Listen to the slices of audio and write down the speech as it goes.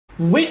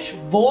Which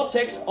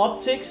Vortex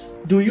optics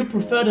do you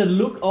prefer the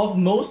look of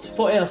most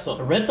for airsoft?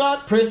 A red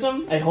dot,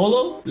 prism, a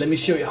holo? Let me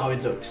show you how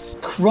it looks.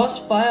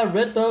 Crossfire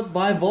red dot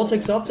by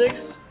Vortex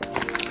optics.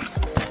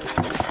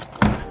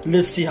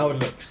 Let's see how it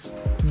looks.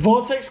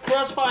 Vortex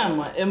Crossfire on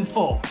my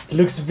M4. It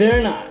looks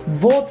very nice.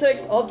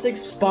 Vortex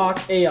Optics Spark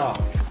AR.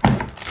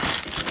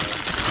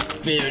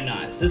 Very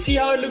nice. Let's see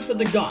how it looks at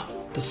the gun.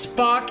 The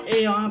Spark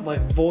AR by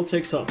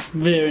Vortex Optics.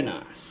 Very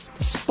nice.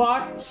 The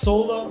Spark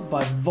Solar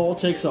by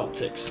Vortex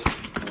Optics.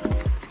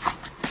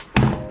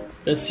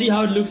 Let's see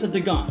how it looks at the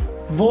gun.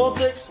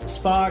 Vortex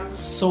Spark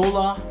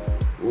Solar.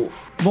 Ooh.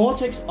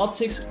 Vortex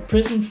Optics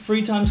Prism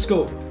 3x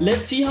scope.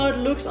 Let's see how it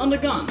looks on the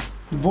gun.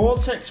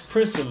 Vortex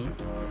Prism.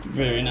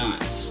 Very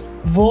nice.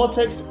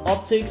 Vortex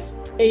Optics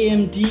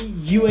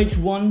AMD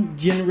UH1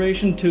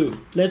 Generation 2.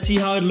 Let's see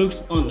how it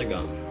looks on the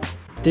gun.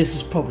 This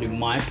is probably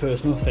my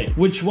personal favorite.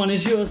 Which one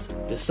is yours?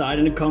 Decide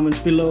in the comments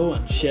below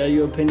and share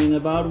your opinion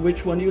about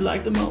which one you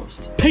like the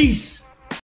most. Peace!